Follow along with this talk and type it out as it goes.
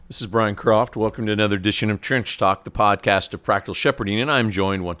This is Brian Croft. Welcome to another edition of Trench Talk, the podcast of Practical Shepherding, and I'm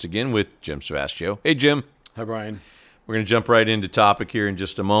joined once again with Jim Savastio. Hey, Jim. Hi, Brian. We're going to jump right into topic here in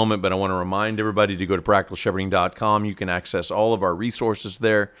just a moment, but I want to remind everybody to go to practicalshepherding.com. You can access all of our resources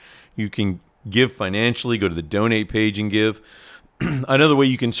there. You can give financially. Go to the donate page and give. Another way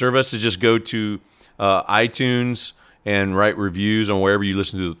you can serve us is just go to iTunes and write reviews on wherever you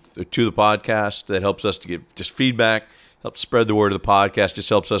listen to the podcast. That helps us to get just feedback. Helps spread the word of the podcast, just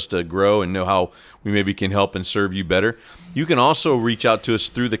helps us to grow and know how we maybe can help and serve you better. You can also reach out to us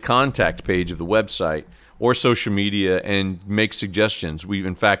through the contact page of the website or social media and make suggestions.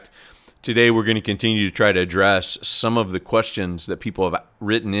 In fact, today we're going to continue to try to address some of the questions that people have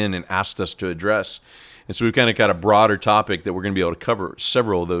written in and asked us to address. And so we've kind of got a broader topic that we're going to be able to cover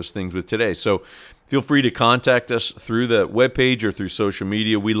several of those things with today. So feel free to contact us through the webpage or through social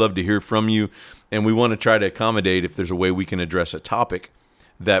media. We love to hear from you, and we want to try to accommodate if there's a way we can address a topic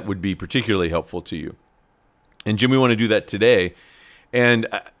that would be particularly helpful to you. And Jim, we want to do that today. And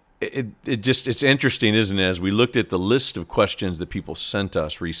it's interesting, isn't it, as we looked at the list of questions that people sent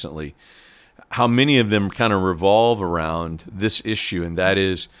us recently, how many of them kind of revolve around this issue, and that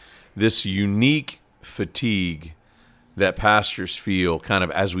is this unique fatigue that pastors feel kind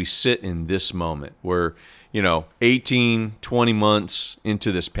of as we sit in this moment where, 18, 20 months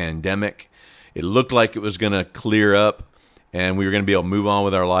into this pandemic, it looked like it was going to clear up and we were going to be able to move on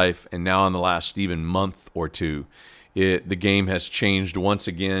with our life. And now in the last even month or two, the game has changed once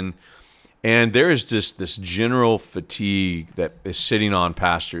again. And there is just this general fatigue that is sitting on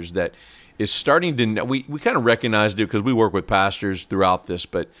pastors that is starting to, we kind of recognized it because we work with pastors throughout this,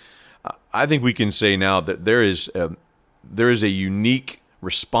 but I think we can say now that there is a unique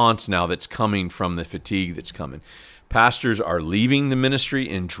response now that's coming from the fatigue that's coming. Pastors are leaving the ministry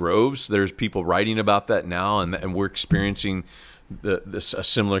in droves. There's people writing about that now, and we're experiencing a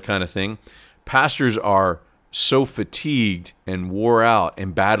similar kind of thing. Pastors are so fatigued and wore out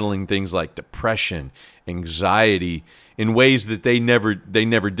and battling things like depression, anxiety in ways that they never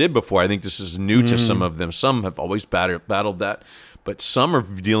did before. I think this is new to some of them. Some have always battled that, but some are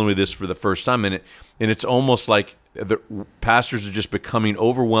dealing with this for the first time, and it's almost like the pastors are just becoming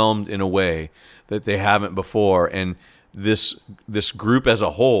overwhelmed in a way that they haven't before, and this group as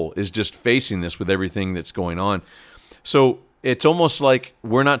a whole is just facing this with everything that's going on. So it's almost like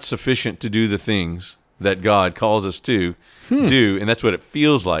we're not sufficient to do the things that God calls us to do, and that's what it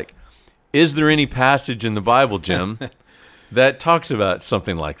feels like. Is there any passage in the Bible, Jim, that talks about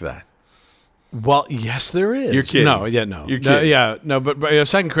something like that? Well, yes, there is. You're kidding. No. You're kidding. But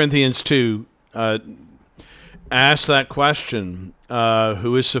 2 Corinthians 2 asks that question,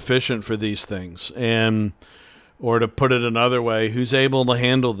 who is sufficient for these things? Or to put it another way, who's able to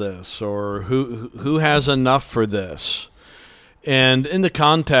handle this? Or who has enough for this? And in the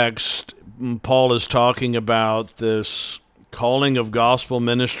context, Paul is talking about this calling of gospel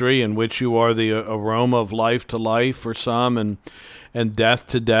ministry in which you are the aroma of life to life for some and death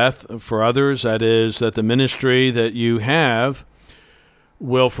to death for others. That is, that the ministry that you have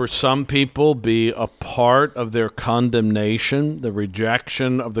will for some people be a part of their condemnation, the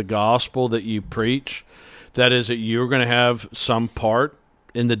rejection of the gospel that you preach. That is, that you're going to have some part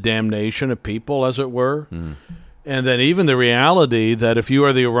in the damnation of people, as it were. And then even the reality that if you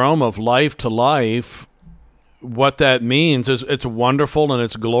are the aroma of life to life, what that means is it's wonderful and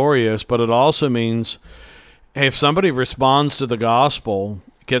it's glorious, but it also means, hey, if somebody responds to the gospel,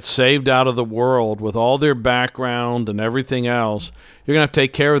 gets saved out of the world with all their background and everything else, you're going to have to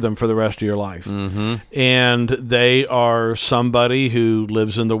take care of them for the rest of your life. And they are somebody who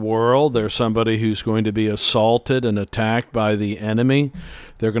lives in the world. They're somebody who's going to be assaulted and attacked by the enemy.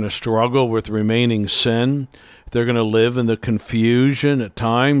 They're going to struggle with remaining sin. They're going to live in the confusion at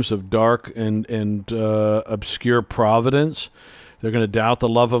times of dark and obscure providence. They're going to doubt the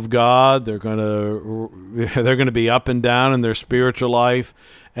love of God. They're going to be up and down in their spiritual life.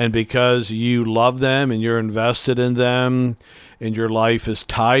 And because you love them and you're invested in them and your life is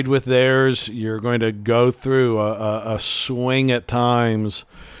tied with theirs, you're going to go through a swing at times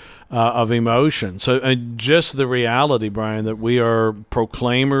of emotion. So just the reality, Brian, that we are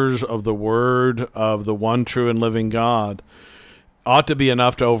proclaimers of the word of the one true and living God ought to be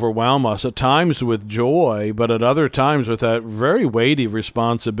enough to overwhelm us, at times with joy, but at other times with that very weighty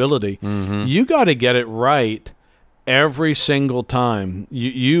responsibility. You got to get it right every single time.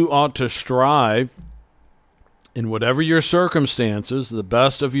 You ought to strive in whatever your circumstances, the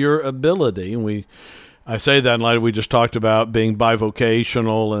best of your ability. And I say that in light of we just talked about being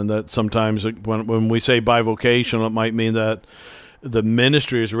bivocational, and that sometimes when we say bivocational, it might mean that the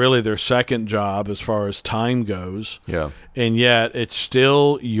ministry is really their second job as far as time goes. Yeah. And yet it's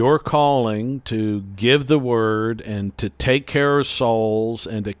still your calling to give the word and to take care of souls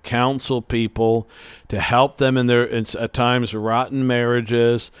and to counsel people, to help them in their, at times, rotten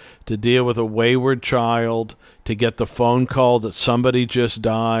marriages, to deal with a wayward child, to get the phone call that somebody just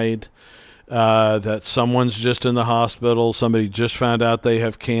died, that someone's just in the hospital, somebody just found out they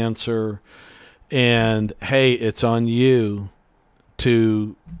have cancer. And, hey, it's on you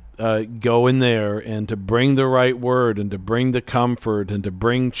to go in there and to bring the right word and to bring the comfort and to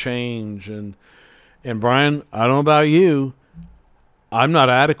bring change. And Brian, I don't know about you, I'm not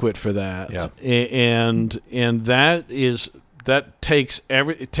adequate for that. Yeah. And that takes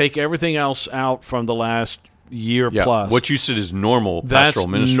everything else out from the last year plus. What you said is normal pastoral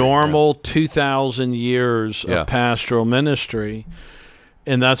ministry. That's normal 2,000 years Yeah. of pastoral ministry.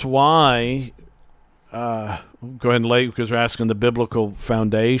 And that's why, go ahead and lay, because we're asking the biblical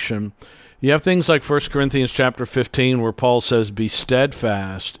foundation. You have things like 1 Corinthians chapter 15 where Paul says, be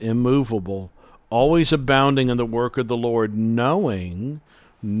steadfast, immovable, always abounding in the work of the Lord, knowing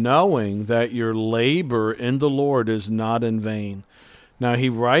that your labor in the Lord is not in vain. Now, he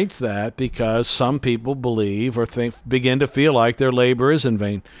writes that because some people believe or begin to feel like their labor is in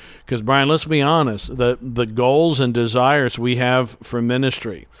vain. Because, Brian, let's be honest, the goals and desires we have for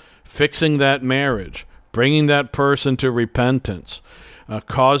ministry, fixing that marriage, bringing that person to repentance,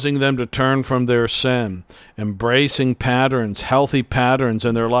 causing them to turn from their sin, embracing patterns, healthy patterns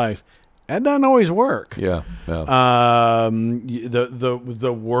in their lives, that doesn't always work. Yeah. The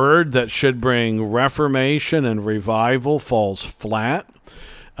word that should bring reformation and revival falls flat.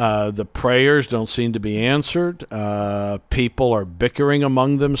 The prayers don't seem to be answered. People are bickering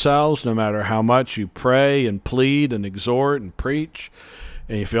among themselves no matter how much you pray and plead and exhort and preach.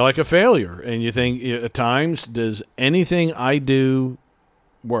 And you feel like a failure. And you think at times, does anything I do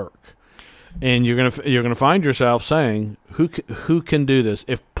work? And you're gonna find yourself saying, who can do this?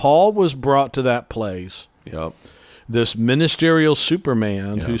 If Paul was brought to that place, Yep. this ministerial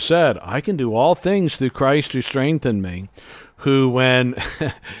Superman who said, I can do all things through Christ who strengthened me, who when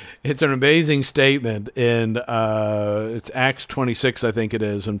it's an amazing statement in it's Acts 26, I think it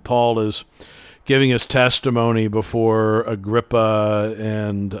is, and Paul is giving his testimony before Agrippa,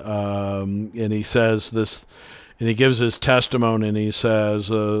 and he says this. And he gives his testimony, and he says,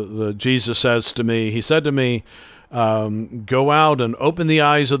 Jesus says to me, he said to me, go out and open the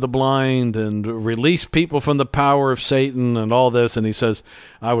eyes of the blind and release people from the power of Satan and all this. And he says,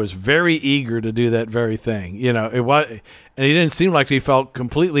 I was very eager to do that very thing. It was, and he didn't seem like he felt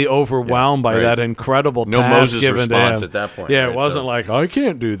completely overwhelmed by that incredible task Moses given to response him. at that point. Yeah, right? it wasn't like, I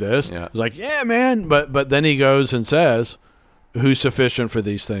can't do this. Yeah. It was like, yeah, man. But then he goes and says, who's sufficient for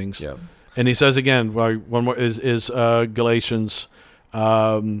these things? Yeah. And he says again, one more is Galatians,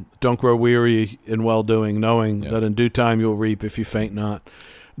 don't grow weary in well-doing, knowing that in due time you'll reap if you faint not.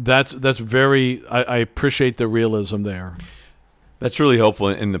 That's very, I appreciate the realism there. That's really helpful,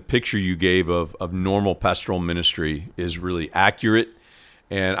 and the picture you gave of normal pastoral ministry is really accurate,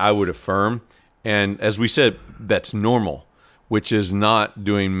 and I would affirm. And as we said, that's normal, which is not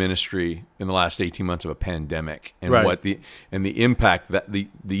doing ministry in the last 18 months of a pandemic, and what the impact that the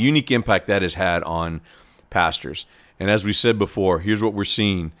unique impact that has had on pastors. And as we said before, here's what we're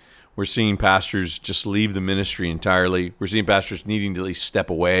seeing. We're seeing pastors just leave the ministry entirely. We're seeing pastors needing to at least step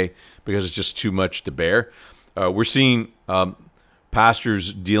away because it's just too much to bear. We're seeing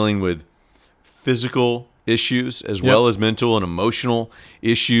pastors dealing with physical issues as well as mental and emotional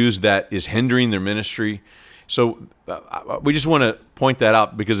issues that is hindering their ministry. So we just want to point that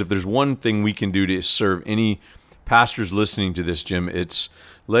out, because if there's one thing we can do to serve any pastors listening to this, Jim, it's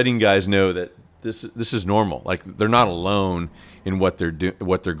letting guys know that this is normal. Like, they're not alone in what they're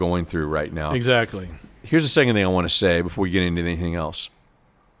going through right now. Exactly. Here's the second thing I want to say before we get into anything else.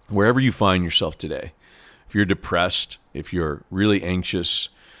 Wherever you find yourself today, if you're depressed, if you're really anxious,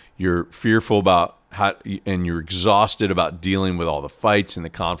 you're fearful about and you're exhausted about dealing with all the fights and the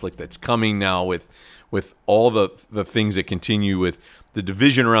conflict that's coming now with all the things that continue with the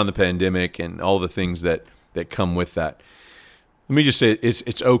division around the pandemic and all the things that come with that. Let me just say,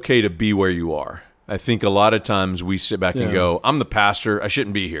 it's okay to be where you are. I think a lot of times we sit back and go, I'm the pastor, I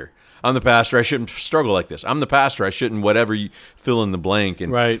shouldn't be here. I'm the pastor, I shouldn't struggle like this. I'm the pastor, I shouldn't whatever you fill in the blank.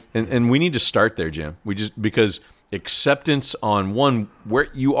 And, and we need to start there, Jim. Because acceptance on one, where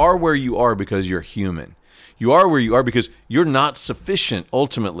you are because you're human. You are where you are because you're not sufficient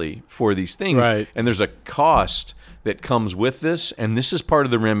ultimately for these things. Right. And there's a cost that comes with this, and this is part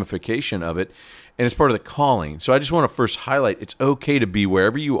of the ramification of it, and it's part of the calling. So I just want to first highlight, it's okay to be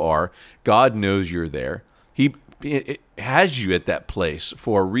wherever you are. God knows you're there. it has you at that place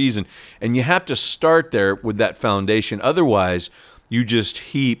for a reason, and you have to start there with that foundation. Otherwise, you just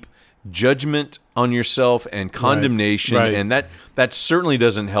heap judgment on yourself and condemnation, Right. and that certainly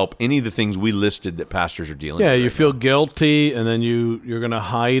doesn't help any of the things we listed that pastors are dealing with. Yeah, you right feel now. guilty, and then you're going to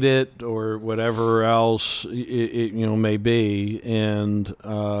hide it or whatever else it may be. And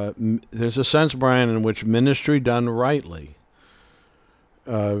there's a sense, Brian, in which ministry done rightly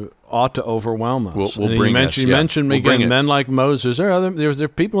ought to overwhelm us. We'll And bring you mentioned We'll bring again it. men like Moses. There are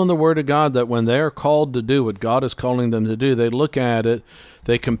people in the Word of God that when they are called to do what God is calling them to do, they look at it,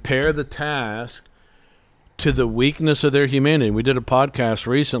 they compare the task to the weakness of their humanity. We did a podcast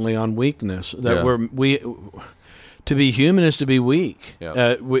recently on weakness that Yeah. to be human is to be weak.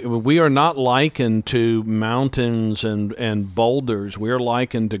 Yeah. We are not likened to mountains and boulders. We are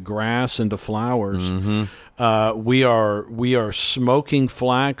likened to grass and to flowers. Mm-hmm. We are smoking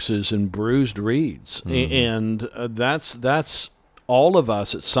flaxes and bruised reeds, and that's all of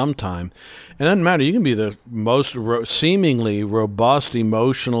us at some time. It doesn't matter. You can be the most seemingly robust,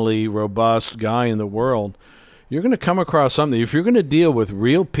 emotionally robust guy in the world. You're going to come across something. If you're going to deal with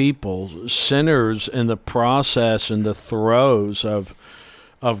real people, sinners in the process and the throes of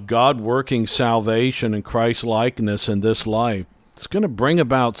God working salvation and Christ likeness in this life, it's going to bring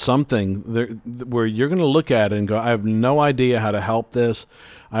about something where you're going to look at it and go, I have no idea how to help this.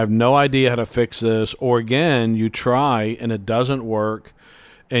 I have no idea how to fix this. Or again, you try and it doesn't work,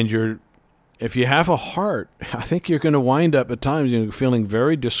 and if you have a heart, I think you're going to wind up at times feeling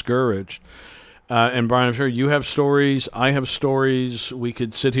very discouraged. And Brian, I'm sure you have stories. I have stories. We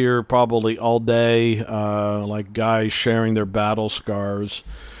could sit here probably all day, like guys sharing their battle scars,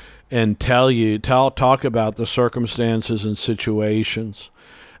 and talk about the circumstances and situations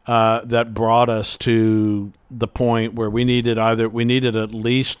that brought us to the point where we needed at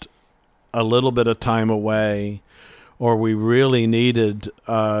least a little bit of time away, or we really needed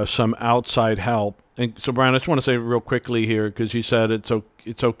some outside help. And so, Brian, I just want to say real quickly here, because you said it's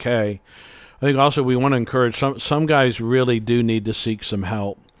okay. I think also we want to encourage some guys really do need to seek some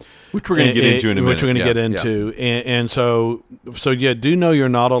help, Which we're going to get into in a minute. Which we're going to Yeah, get into, and so yeah, do know you're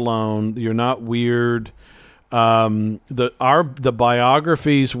not alone. You're not weird. The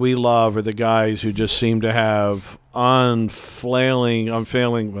biographies we love are the guys who just seem to have unfailing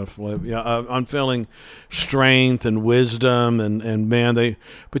strength and wisdom, and man,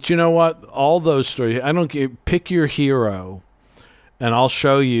 but you know what? All those stories. Pick your hero, and I'll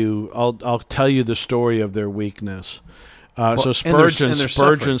show you. I'll tell you the story of their weakness. So Spurgeon, there's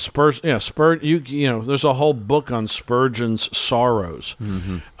a whole book on Spurgeon's sorrows.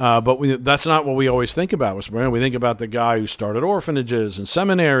 Mm-hmm. But that's not what we always think about with Spurgeon. We think about the guy who started orphanages and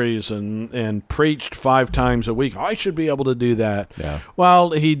seminaries and preached 5 times a week. I should be able to do that. Yeah.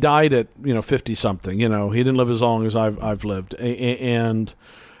 Well, he died at 50-something. He didn't live as long as I've lived, and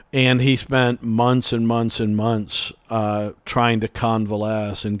he spent months and months and months trying to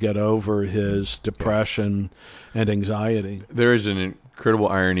convalesce and get over his depression and anxiety. There is an incredible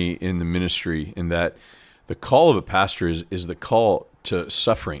irony in the ministry in that the call of a pastor is the call to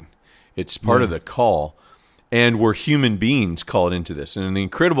suffering. It's part of the call, and we're human beings called into this. And the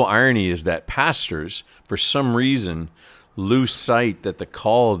incredible irony is that pastors, for some reason, lose sight that the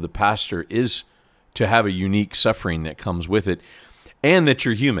call of the pastor is to have a unique suffering that comes with it, and that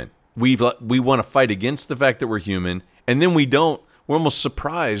you're human. We want to fight against the fact that we're human, and then we don't. We're almost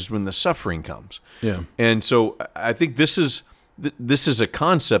surprised when the suffering comes. Yeah. And so I think this is a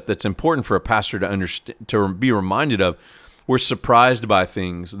concept that's important for a pastor to understand, to be reminded of. We're surprised by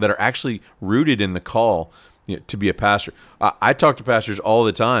things that are actually rooted in the call to be a pastor. I talk to pastors all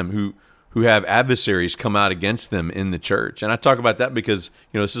the time who have adversaries come out against them in the church, and I talk about that because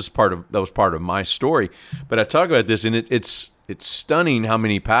this is that was part of my story. But I talk about this, and it's stunning how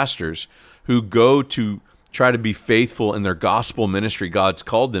many pastors who go to try to be faithful in their gospel ministry God's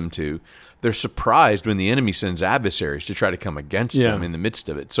called them to, they're surprised when the enemy sends adversaries to try to come against them in the midst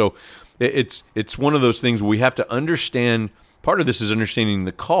of it. So it's one of those things where we have to understand. Part of this is understanding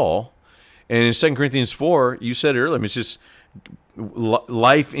the call. And in 2 Corinthians 4, you said earlier, it's just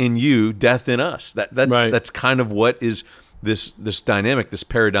life in you, death in us. That's kind of what is this dynamic, this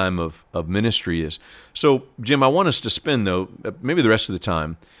paradigm of ministry is. So, Jim, I want us to spend, though, maybe the rest of the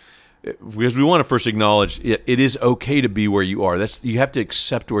time, because we want to first acknowledge it is okay to be where you are. You have to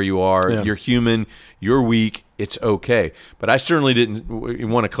accept where you are. Yeah. You're human. You're weak. It's okay. But I certainly didn't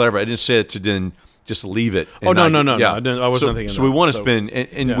want to clarify. I didn't say it to then just leave it. No. I wasn't thinking. So we want to spend,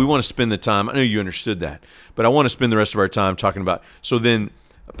 and we want to spend the time. I know you understood that, but I want to spend the rest of our time talking about. So then,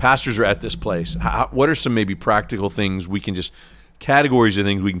 pastors are at this place. What are some maybe practical things we can categories of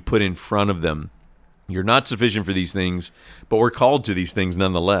things we can put in front of them You're not sufficient for these things, but we're called to these things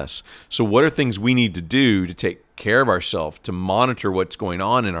nonetheless. So what are things we need to do to take care of ourselves, to monitor what's going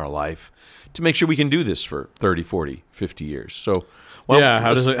on in our life, to make sure we can do this for 30, 40, 50 years? So,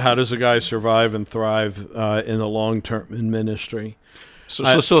 how does a guy survive and thrive in the long term in ministry? So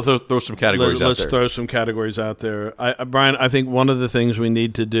let's throw some categories out there. Let's throw some categories out there. Brian, I think one of the things we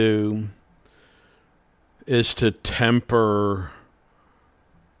need to do is to temper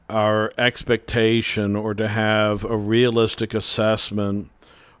our expectation, or to have a realistic assessment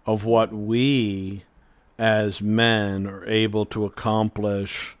of what we as men are able to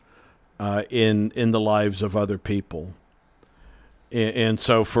accomplish in the lives of other people. And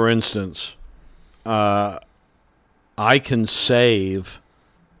so, for instance, I can save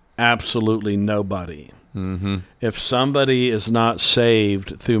absolutely nobody. Mm-hmm. If somebody is not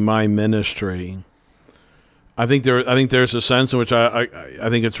saved through my ministry, I think there's a sense in which I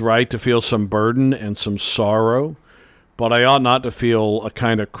think it's right to feel some burden and some sorrow, but I ought not to feel a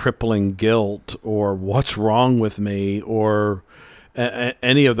kind of crippling guilt or what's wrong with me or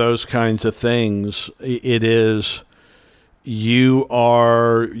any of those kinds of things. It is you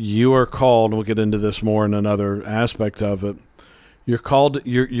are called. We'll get into this more in another aspect of it. You're called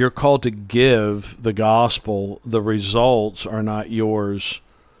to give the gospel. The results are not yours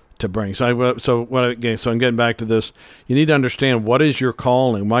to bring. So I'm getting back to this. You need to understand, what is your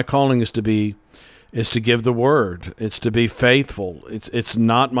calling. My calling is to give the word. It's to be faithful. It's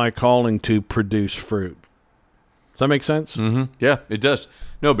not my calling to produce fruit. Does that make sense? Mm-hmm. Yeah, it does.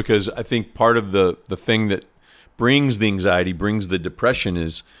 No, because I think part of the thing that brings the anxiety, brings the depression,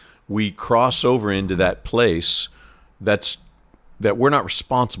 is we cross over into that place that we're not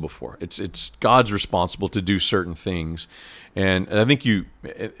responsible for. It's God's responsible to do certain things. And I think you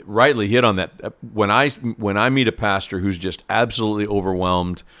rightly hit on that. When I meet a pastor who's just absolutely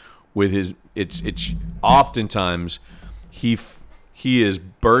overwhelmed with it's oftentimes he is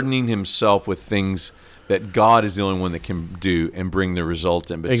burdening himself with things that God is the only one that can do and bring the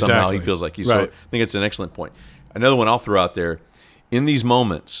result in. But somehow he feels like he's right. So I think it's an excellent point. Another one I'll throw out there, in these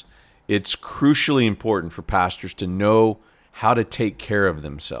moments, it's crucially important for pastors to know how to take care of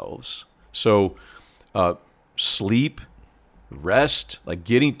themselves. So sleep, rest, like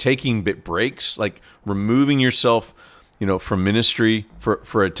taking breaks, like removing yourself, from ministry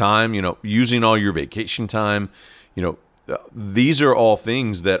for a time, using all your vacation time, these are all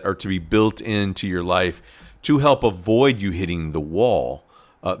things that are to be built into your life to help avoid you hitting the wall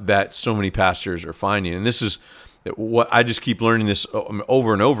that so many pastors are finding. And this is what I just keep learning this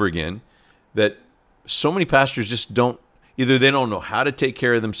over and over again, that so many pastors just either they don't know how to take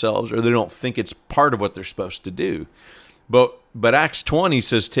care of themselves, or they don't think it's part of what they're supposed to do. But Acts 20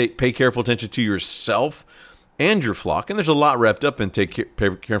 says pay careful attention to yourself and your flock. And there's a lot wrapped up in pay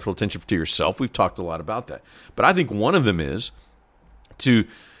careful attention to yourself. We've talked a lot about that. But I think one of them is to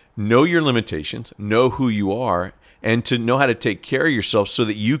know your limitations, know who you are, and to know how to take care of yourself so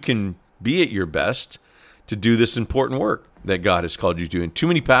that you can be at your best to do this important work that God has called you to. And too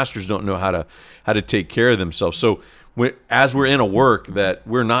many pastors don't know how to take care of themselves. So as we're in a work that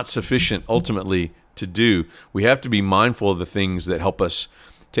we're not sufficient ultimately to do, we have to be mindful of the things that help us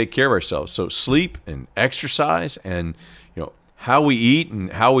take care of ourselves. So sleep and exercise, and how we eat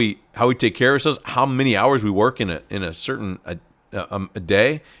and how we take care of ourselves, how many hours we work in a certain a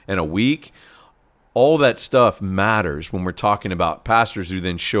day and a week. All that stuff matters when we're talking about pastors who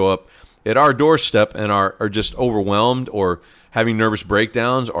then show up at our doorstep and are just overwhelmed or having nervous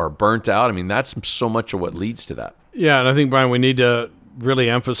breakdowns or burnt out. I mean, that's so much of what leads to that. Yeah, and I think, Brian, we need to really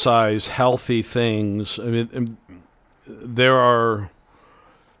emphasize healthy things. I mean,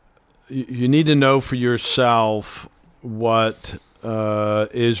 you need to know for yourself what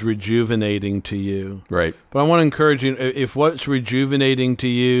is rejuvenating to you. Right. But I want to encourage you, if what's rejuvenating to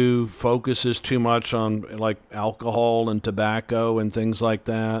you focuses too much on like alcohol and tobacco and things like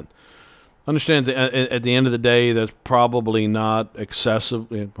that, understand that at the end of the day, that's probably not excessive.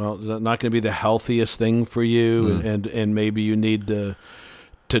 Well, not going to be the healthiest thing for you, and maybe you need to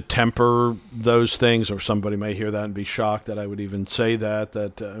temper those things. Or somebody may hear that and be shocked that I would even say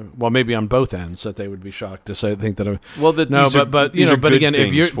that. Well, maybe on both ends that they would be shocked to say think that. But again,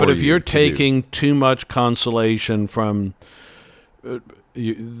 if you're taking too much consolation from.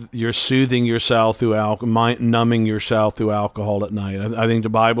 You're soothing yourself through numbing yourself through alcohol at night. I think the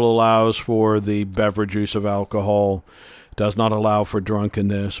Bible allows for the beverage use of alcohol, does not allow for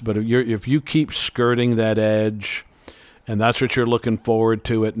drunkenness. But if you keep skirting that edge, and that's what you're looking forward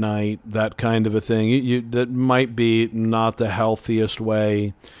to at night, that kind of a thing, that might be not the healthiest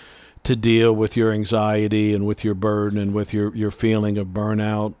way to deal with your anxiety and with your burden and with your feeling of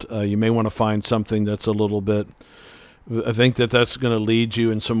burnout. You may want to find something that's a little bit, I think that's going to lead you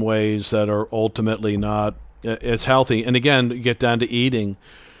in some ways that are ultimately not as healthy. And again, you get down to eating.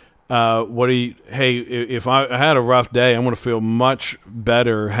 If I had a rough day, I'm going to feel much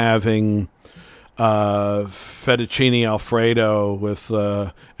better having fettuccine Alfredo with,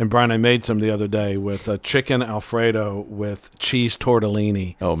 and Brian, I made some the other day with chicken Alfredo with cheese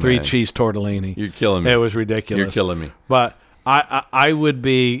tortellini. Oh, 3 man. cheese tortellini. You're killing me. It was ridiculous. You're killing me. But I would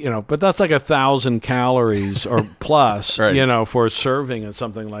be, but that's like 1,000 calories or plus, Right. For a serving of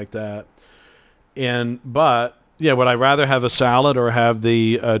something like that. But would I rather have a salad or have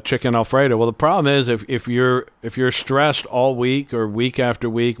the chicken Alfredo? Well, the problem is if you're stressed all week or week after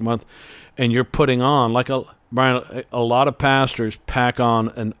week, month, and you're putting on Brian, a lot of pastors pack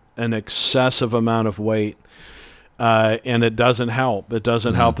on an excessive amount of weight, and it doesn't help. It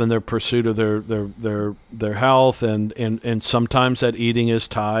doesn't help in their pursuit of their health, and sometimes that eating is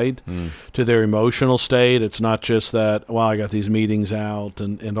tied to their emotional state. It's not just that, well, I got these meetings out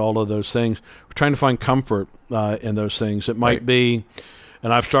and all of those things. We're trying to find comfort in those things. It might be,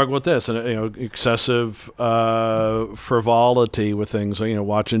 and I've struggled with this, and excessive frivolity with things,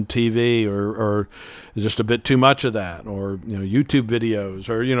 watching TV or just a bit too much of that, or YouTube videos,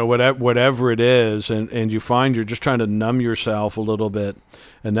 or whatever it is, and you find you're just trying to numb yourself a little bit,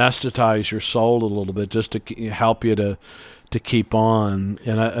 anesthetize your soul a little bit, just to help you to keep on.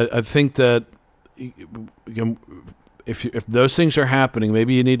 And I think that if those things are happening,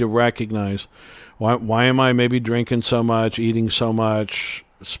 maybe you need to recognize, why am I maybe drinking so much, eating so much,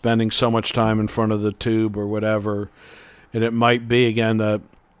 spending so much time in front of the tube or whatever? And it might be, again, that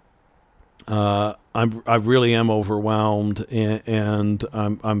I really am overwhelmed, and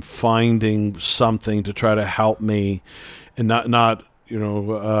I'm finding something to try to help me, and not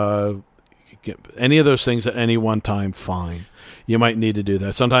any of those things at any one time. Fine, you might need to do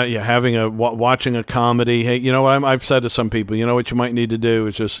that. Sometimes, watching a comedy. Hey, you know what? I've said to some people, what you might need to do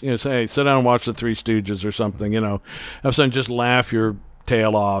is just say, hey, sit down and watch the Three Stooges or something. Have something, just laugh your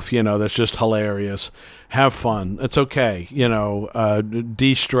tail off. That's just hilarious. Have fun. It's okay.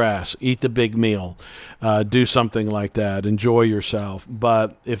 De-stress. Eat the big meal. Do something like that. Enjoy yourself.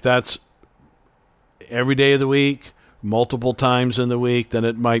 But if that's every day of the week, multiple times in the week, then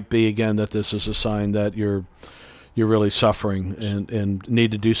it might be, again, that this is a sign that you're really suffering and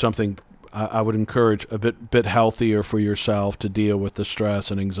need to do something. I would encourage a bit healthier for yourself to deal with the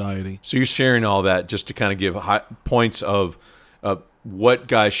stress and anxiety. So you're sharing all that just to kind of give points of what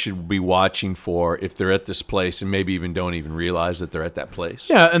guys should be watching for if they're at this place, and maybe even don't even realize that they're at that place.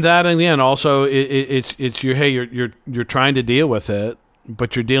 Yeah, and that, and again, also it's you're trying to deal with it,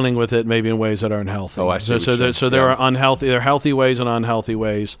 but you're dealing with it maybe in ways that aren't healthy. Oh, I see. There are unhealthy, there are healthy ways and unhealthy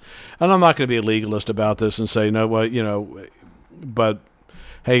ways, and I'm not going to be a legalist about this and say no, but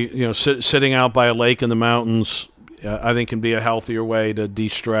hey, sitting out by a lake in the mountains, I think can be a healthier way to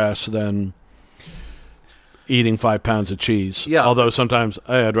de-stress than eating 5 pounds of cheese. Yeah. Although sometimes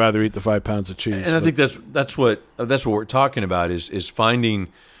I'd rather eat the 5 pounds of cheese. And I think that's what we're talking about is finding,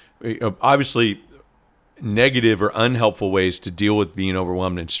 obviously, negative or unhelpful ways to deal with being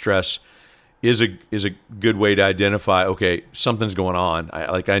overwhelmed and stress is a good way to identify, okay, something's going on.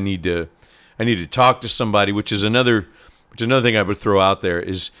 I need to talk to somebody, which is another thing I would throw out there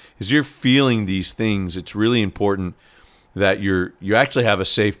is you're feeling these things. It's really important that you actually have a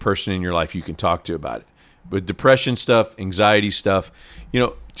safe person in your life you can talk to about it. With depression stuff, anxiety stuff,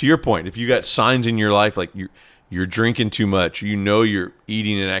 to your point, if you got signs in your life like you're drinking too much, you're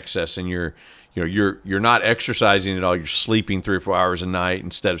eating in excess, and you're not exercising at all, you're sleeping 3 or 4 hours a night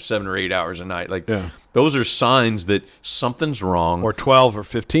instead of 7 or 8 hours a night. Those are signs that something's wrong. Or 12 or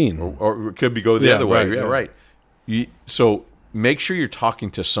 15. Or it could go the other way. Right, yeah, right. So make sure you're talking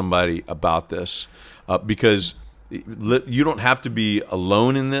to somebody about this, because you don't have to be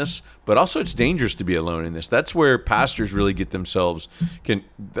alone in this, but also it's dangerous to be alone in this. That's where pastors really can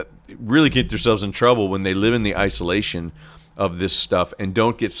really get themselves in trouble, when they live in the isolation of this stuff and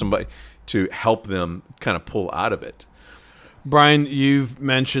don't get somebody to help them kind of pull out of it. Brian, you've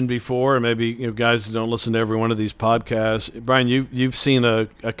mentioned before, and maybe guys who don't listen to every one of these podcasts, Brian, you've seen a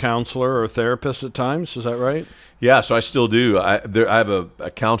counselor or a therapist at times. Is that right? Yeah, so I still do. I have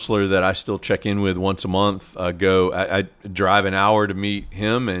a counselor that I still check in with once a month. I drive an hour to meet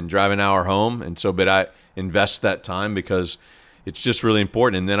him and drive an hour home, but I invest that time because it's just really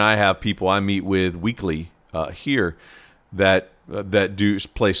important. And then I have people I meet with weekly here that do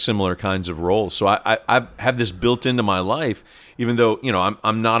play similar kinds of roles. So I have this built into my life, even though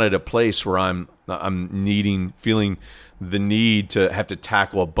I'm not at a place where I'm feeling the need to have to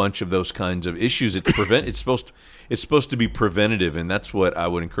tackle a bunch of those kinds of issues. It's supposed to be preventative, and that's what I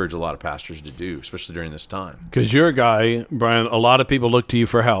would encourage a lot of pastors to do, especially during this time. Because you're a guy, Brian, a lot of people look to you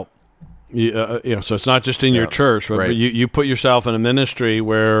for help. So it's not just in your church, but right. you put yourself in a ministry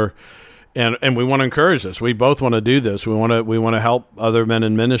where, and we want to encourage this. We both want to do this. We want to help other men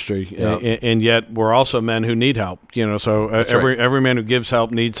in ministry, and yet we're also men who need help. So every man who gives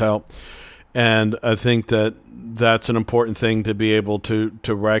help needs help, and I think that's an important thing to be able to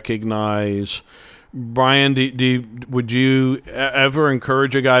recognize. Brian, would you ever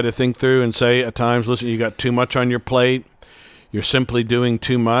encourage a guy to think through and say at times, listen, you got too much on your plate? You're simply doing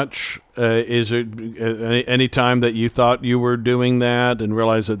too much. Is there any time that you thought you were doing that and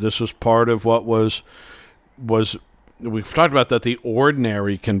realized that this was part of what was? We've talked about that the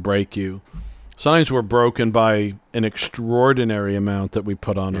ordinary can break you. Sometimes we're broken by an extraordinary amount that we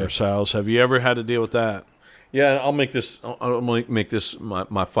put on ourselves. Have you ever had to deal with that? Yeah, I'll make this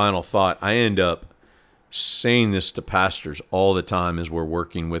my final thought. I end up saying this to pastors all the time as we're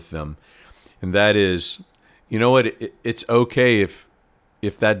working with them, and that is, you know what? It's okay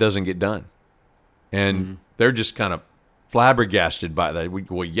if that doesn't get done, and they're just kind of flabbergasted by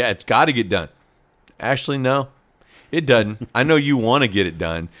that. Well, yeah, it's got to get done. Actually, no, it doesn't. I know you want to get it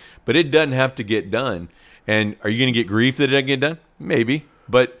done, but it doesn't have to get done. And are you going to get grief that it doesn't get done? Maybe,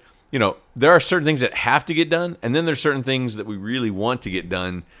 but there are certain things that have to get done, and then there's certain things that we really want to get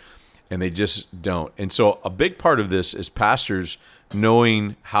done, and they just don't. And so a big part of this is pastors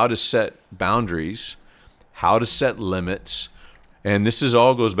knowing how to set boundaries, how to set limits. And this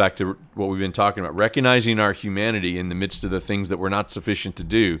all goes back to what we've been talking about, recognizing our humanity in the midst of the things that we're not sufficient to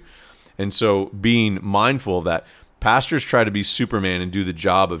do. And so being mindful of that. Pastors try to be Superman and do the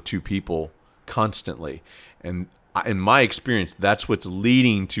job of two people constantly. And in my experience, that's what's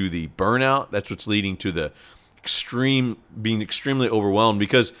leading to the burnout. That's what's leading to the being extremely overwhelmed.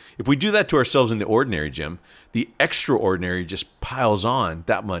 Because if we do that to ourselves in the ordinary, Jim, the extraordinary just piles on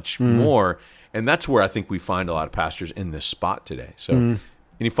that much more. And that's where I think we find a lot of pastors in this spot today. So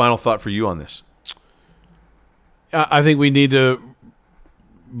any final thought for you on this? I think we need to,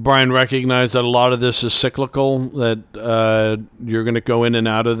 Brian, recognize that a lot of this is cyclical, that you're going to go in and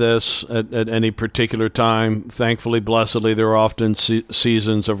out of this at any particular time. Thankfully, blessedly, there are often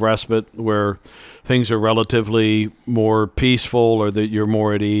seasons of respite where things are relatively more peaceful or that you're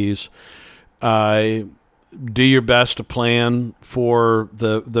more at ease. Do your best to plan for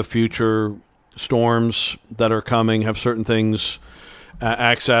the future storms that are coming, have certain things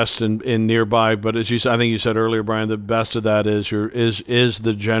accessed and nearby. But as I think you said earlier, Brian, the best of that is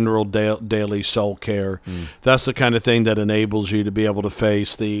the general daily soul care. That's the kind of thing that enables you to be able to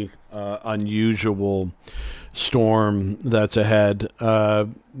face the unusual storm that's ahead.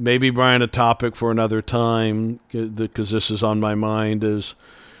 Maybe, Brian, a topic for another time, because this is on my mind, is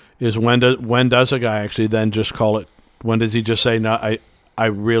when does a guy actually then just call it? When does he just say, no, I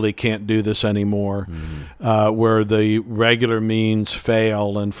really can't do this anymore, where the regular means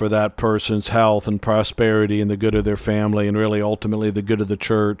fail, and for that person's health and prosperity and the good of their family and really ultimately the good of the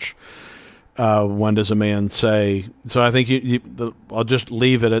church, when does a man say? So I think I'll just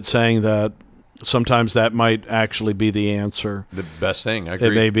leave it at saying that sometimes that might actually be the answer. The best thing. I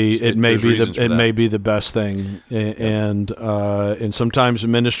agree. It may be the best thing, and sometimes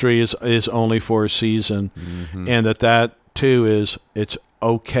ministry is only for a season, and that too is it's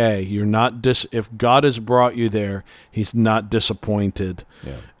okay. You're not if God has brought you there, He's not disappointed,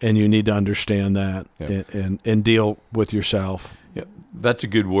 and you need to understand that and deal with yourself. Yeah, that's a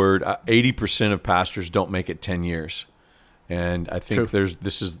good word. 80% of pastors don't make it 10 years, and I think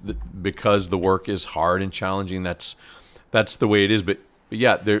because the work is hard and challenging. That's the way it is. But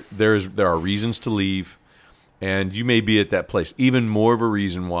yeah, there are reasons to leave. And you may be at that place. Even more of a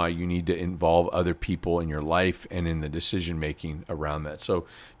reason why you need to involve other people in your life and in the decision-making around that. So,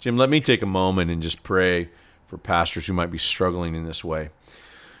 Jim, let me take a moment and just pray for pastors who might be struggling in this way.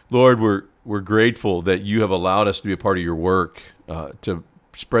 Lord, we're grateful that you have allowed us to be a part of your work, to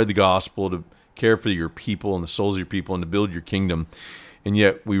spread the gospel, to care for your people and the souls of your people, and to build your kingdom. And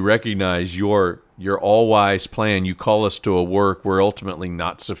yet we recognize your all-wise plan. You call us to a work we're ultimately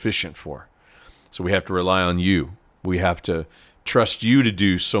not sufficient for. So we have to rely on you. We have to trust you to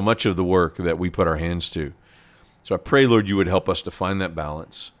do so much of the work that we put our hands to. So I pray, Lord, you would help us to find that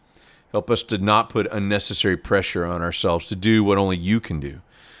balance. Help us to not put unnecessary pressure on ourselves to do what only you can do.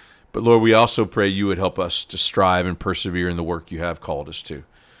 But Lord, we also pray you would help us to strive and persevere in the work you have called us to,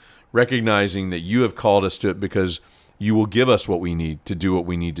 recognizing that you have called us to it because you will give us what we need to do what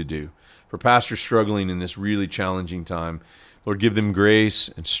we need to do. For pastors struggling in this really challenging time, Lord, give them grace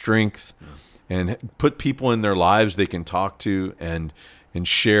and strength and put people in their lives they can talk to and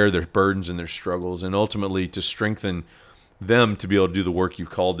share their burdens and their struggles, and ultimately to strengthen them to be able to do the work you've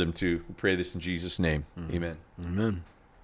called them to. We pray this in Jesus' name. Amen. Amen.